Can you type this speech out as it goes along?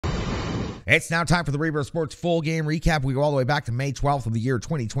It's now time for the Rebirth Sports full game recap. We go all the way back to May 12th of the year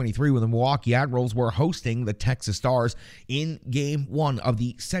 2023 when the Milwaukee Admirals were hosting the Texas Stars in Game 1 of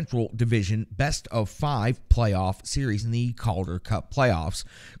the Central Division Best of 5 playoff series in the Calder Cup playoffs.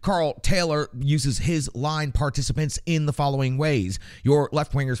 Carl Taylor uses his line participants in the following ways. Your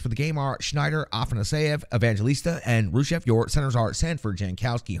left wingers for the game are Schneider, Afanaseyev, Evangelista, and Rushev. Your centers are Sanford,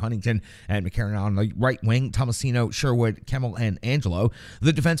 Jankowski, Huntington, and McCarron. On the right wing, Tomasino, Sherwood, Kemmel, and Angelo.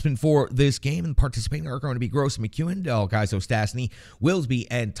 The defensemen for this game and participating are going to be Gross, McEwen, Del Gaiso, Stastny, Wilsby,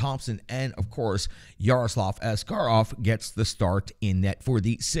 and Thompson. And, of course, Yaroslav Askarov gets the start in net for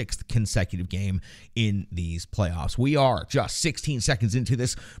the 6th consecutive game in these playoffs. We are just 16 seconds into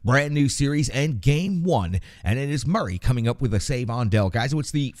this brand new series and Game 1, and it is Murray coming up with a save on Del Gaiso. It's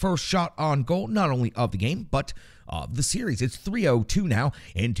the first shot on goal, not only of the game, but of the series. It's 3:02 now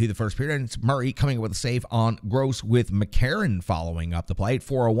into the first period, and it's Murray coming up with a save on Gross with McCarron following up the play. At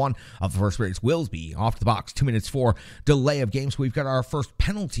 4:01 of the first period, it's Wilsby off the box. 2 minutes for delay of game, so we've got our first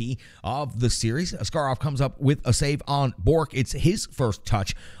penalty of the series. Askarov comes up with a save on Bork. It's his first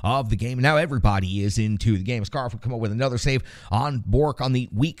touch of the game, and now everybody is into the game. Askarov would come up with another save on Bork on the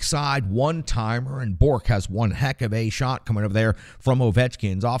weak side one-timer, and Bork has one heck of a shot coming over there from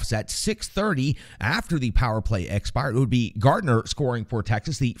Ovechkin's office. At 6:30, after the power play expired, it would be Gardner scoring for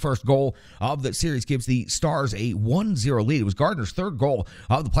Texas. The first goal of the series gives the Stars a 1-0 lead. It was Gardner's third goal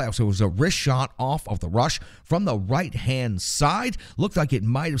of the playoffs. It was a wrist shot off of the rush from the right-hand side. Looked like it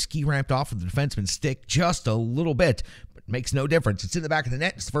might have ski-ramped off of the defenseman's stick just a little bit, but makes no difference. It's in the back of the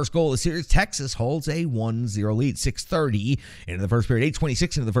net. It's the first goal of the series. Texas holds a 1-0 lead. 6:30 into the first period.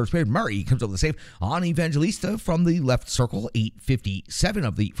 8:26 into the first period. Murray comes up with a save on Evangelista from the left circle. 8:57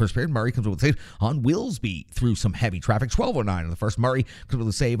 of the first period. Murray comes up with a save on Wilsby through some heavy traffic. 12:09 in the first. Murray comes up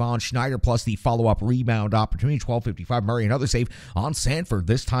with a save on Schneider plus the follow-up rebound opportunity. 12:55. Murray another save on Sanford,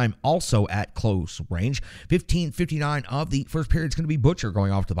 this time also at close range. 15:59 of the first period. It's going to be Butcher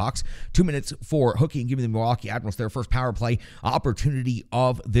going off the box. 2 minutes for hooking, giving the Milwaukee Admirals their first power play opportunity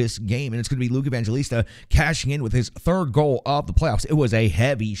of this game, and it's going to be Luke Evangelista cashing in with his third goal of the playoffs. It was a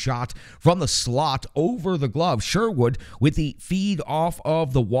heavy shot from the slot over the glove. Sherwood with the feed off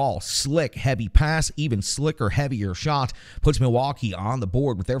of the wall. Slick, heavy pass, even slicker, heavier shot puts Milwaukee on the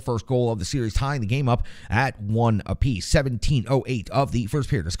board with their first goal of the series, tying the game up at 1 apiece. 17:08 of the first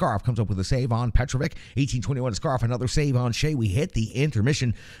period. Askarov comes up with a save on Petrovic. 18:21 Askarov, another save on Shea. We hit the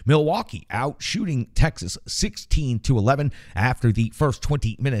intermission. Milwaukee out shooting Texas 16-11 after the first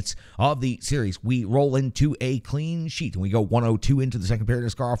 20 minutes of the series. We roll into a clean sheet, and we go 1:02 into the second period.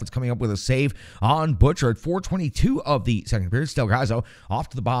 Askarov is coming up with a save on Butcher at 4:22 of the second period. Del Gaiso off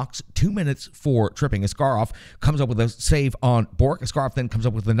to the box. 2 minutes for tripping. Askarov comes up with a save on Bork. Askarov then comes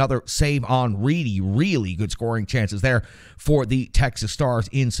up with another save on Reedy. Really good scoring chances there for the Texas Stars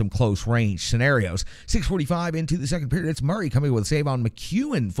in some close range scenarios. 6:45 into the second period. It's Murray coming with a save on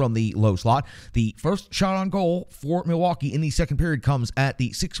McEwen from the low slot. The first shot on goal for Milwaukee in the second period comes at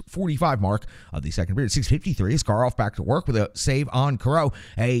the 6:45 mark of the second period. 6:53. Askarov back to work with a save on Caro.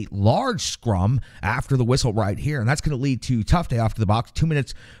 A large scrum after the whistle right here, and that's going to lead to tough day off to the box. 2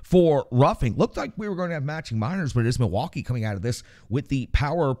 minutes for roughing. Looked like we were going to have matching minors, but it is Milwaukee coming out of this with the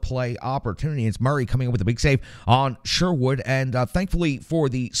power play opportunity. It's Murray coming in with a big save on Sherwood, and thankfully for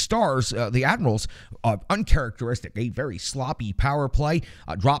the Stars, the Admirals, uncharacteristic, a very sloppy power play,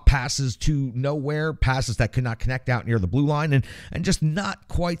 drop passes to nowhere, passes that could not connect out near the blue line, and just not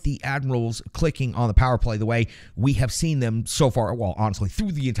quite the Admirals clicking on the power play the way we have seen them so far, well, honestly,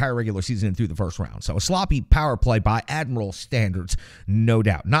 through the entire regular season and through the first round. So a sloppy power play by Admiral standards, no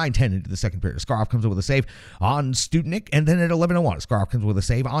doubt. 9:10 into the second period. Askarov comes up with a save on Studnik, and then at 11:01, Askarov comes with a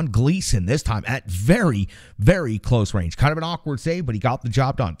save on Gleason, this time at very, very close range. Kind of an awkward save, but he got the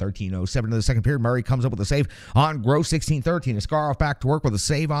job done. 13:07 into the second period. Murray comes up with a save on Gross. 16:13. Askarov back to work with a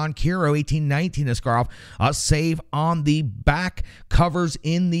save on Kiro. 18:19. Askarov, a save on the back covers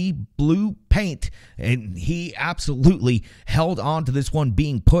in the blue paint, and he absolutely held on to this one,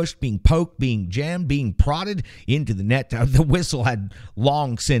 being pushed, being poked, being jammed, being prodded into the net. The whistle had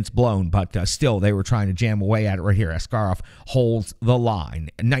long since blown, but still they were trying to jam away at it right here. Askarov holds the line.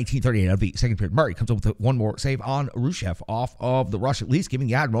 19:38 of the second period. Murray comes up with one more save on Rushev off of the rush, at least giving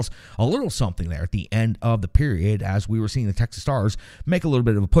the Admirals a little something there at the end of the period, as we were seeing the Texas Stars make a little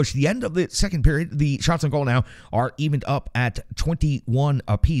bit of a push. At the end of the second period, the shots on goal now are evened up at 21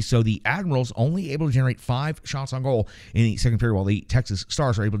 apiece, so the Admirals only able to generate 5 shots on goal in the second period, while the Texas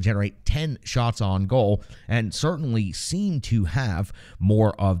Stars are able to generate 10 shots on goal and certainly seem to have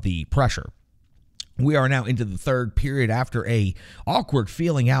more of the pressure. We are now into the third period after a awkward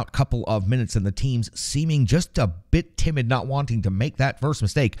feeling out couple of minutes and the teams seeming just a bit timid, not wanting to make that first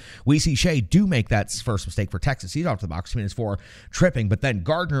mistake. We see Shea do make that first mistake for Texas. He's off to the box 2 minutes for tripping, but then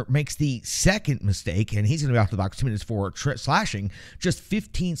Gardner makes the second mistake, and he's going to be off to the box 2 minutes for slashing. Just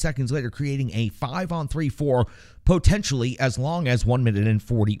 15 seconds later, creating a 5-on-3 for potentially as long as 1 minute and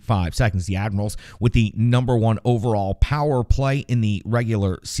 45 seconds. The Admirals with the #1 overall power play in the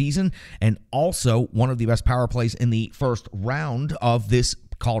regular season, and also one of the best power plays in the first round of this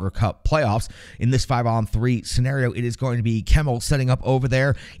Calder Cup playoffs. In this 5-on-3 scenario, it is going to be Kemmel setting up over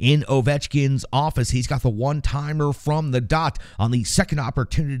there in Ovechkin's office. He's got the one-timer from the dot. On the second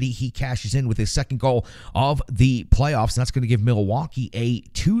opportunity, he cashes in with his second goal of the playoffs, and that's going to give Milwaukee a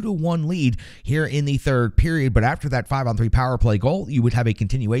 2-1 lead here in the third period. But after that 5-on-3 power play goal, you would have a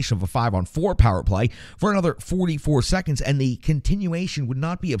continuation of a 5-on-4 power play for another 44 seconds, and the continuation would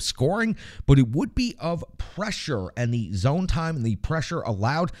not be of scoring, but it would be of pressure, and the zone time and the pressure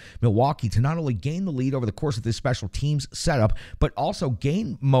allowed Milwaukee to not only gain the lead over the course of this special teams setup, but also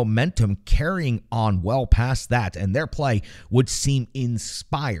gain momentum carrying on well past that, and their play would seem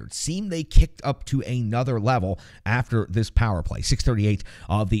inspired. They kicked up to another level after this power play. 6:38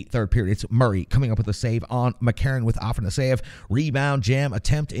 of the third period. It's Murray coming up with a save on McCarron with Afanaseyev. Rebound jam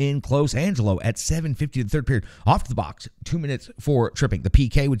attempt in close. Angelo at 7:50 of the third period. Off to the box. 2 minutes for tripping. The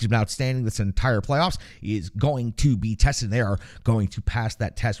PK, which has been outstanding this entire playoffs, is going to be tested. They are going to pass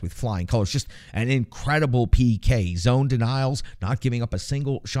that test with flying colors. Just an incredible PK. Zone denials, not giving up a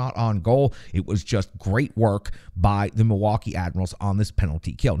single shot on goal. It was just great work by the Milwaukee Admirals on this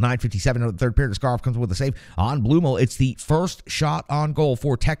penalty kill. 9:57 of the third period. Scarf comes with a save on Blumel. It's the first shot on goal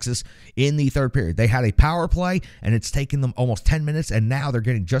for Texas in the third period. They had a power play, and it's taken them almost 10 minutes, and now they're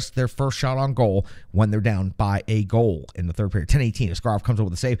getting just their first shot on goal when they're down by a goal in the third period. 10:18. Askarov comes up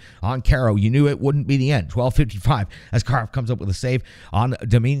with a save on Caro. You knew it wouldn't be the end. 12:55. Askarov comes up with a save on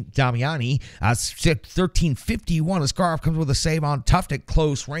Damiani. 13:51. Askarov comes with a save on Tuft at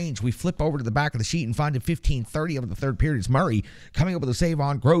close range. We flip over to the back of the sheet and find it 15:30 of the third period. It's Murray coming up with a save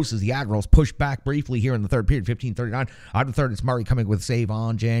on Gross as the Admirals push back briefly here in the third period. 15:39. Out of the third, it's Murray coming with a save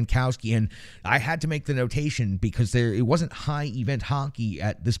on Jankowski. And I had to make the notation because it wasn't high event hockey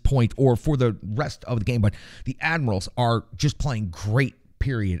at this point or for the rest of the game, but the Admirals are just playing great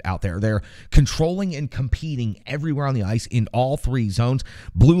period out there. They're controlling and competing everywhere on the ice in all three zones.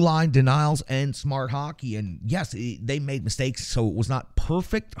 Blue line denials and smart hockey. And yes, they made mistakes, so it was not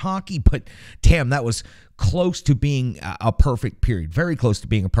perfect hockey, but damn, that was close to being a perfect period. Very close to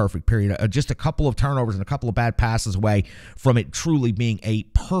being a perfect period. Just a couple of turnovers and a couple of bad passes away from it truly being a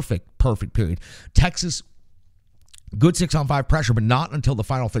perfect period. Texas, good 6-on-5 pressure, but not until the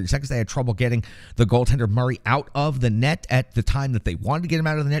final 30 seconds. They had trouble getting the goaltender Murray out of the net at the time that they wanted to get him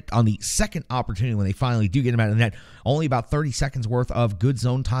out of the net. On the second opportunity, when they finally do get him out of the net, only about 30 seconds worth of good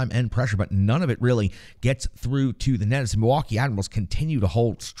zone time and pressure, but none of it really gets through to the net as the Milwaukee Admirals continue to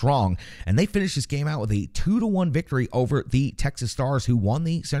hold strong. And they finish this game out with a 2-1 victory over the Texas Stars, who won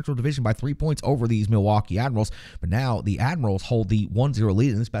the Central Division by 3 points over these Milwaukee Admirals. But now the Admirals hold the 1-0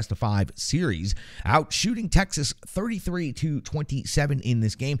 lead in this best-of-5 series, out shooting Texas 33-27 in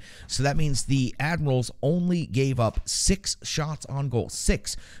this game. So that means the Admirals only gave up 6 shots on goal,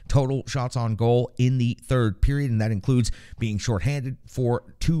 6 total shots on goal in the third period, and that includes being shorthanded for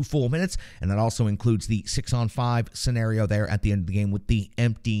 2 full minutes, and that also includes the 6-on-5 scenario there at the end of the game with the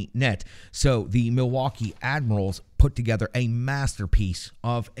empty net. So the Milwaukee Admirals put together a masterpiece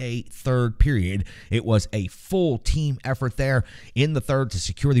of a third period. It was a full team effort there in the third to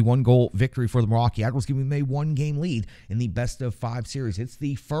secure the 1-goal victory for the Milwaukee Admirals, giving them a 1-game lead in the best-of-5 series. It's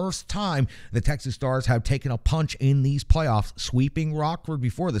the first time the Texas Stars have taken a punch in these playoffs, sweeping Rockford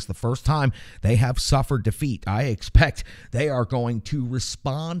before this. The first time they have suffered defeat. I expect they are going to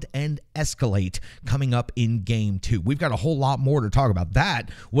respond and escalate coming up in Game 2. We've got a whole lot more to talk about. That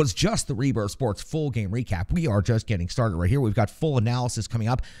was just the Rebirth Sports full game recap. We are just getting started right here. We've got full analysis coming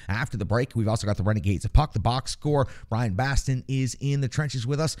up after the break. We've also got the Renegades of Puck, the box score. Brian Baston is in the trenches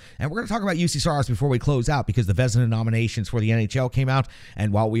with us, and we're going to talk about UC Saros before we close out because the Vezina nominations for the NHL came out,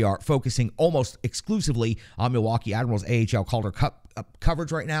 and while we are focusing almost exclusively on Milwaukee Admirals AHL Calder Cup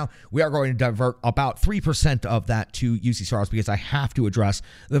coverage right now, we are going to divert about 3% of that to UC Saros because I have to address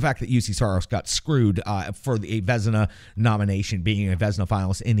the fact that UC Saros got screwed for the Vezina nomination, being a Vezina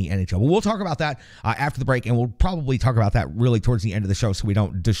finalist in the NHL. But we'll talk about that after the break, and we'll probably talk about that really towards the end of the show so we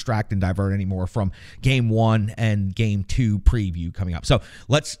don't distract and divert anymore from Game 1 and Game 2 preview coming up. So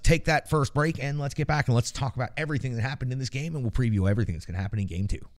let's take that first break, and let's get back and let's talk about everything that happened in this game, and we'll preview everything that's going to happen in Game 2.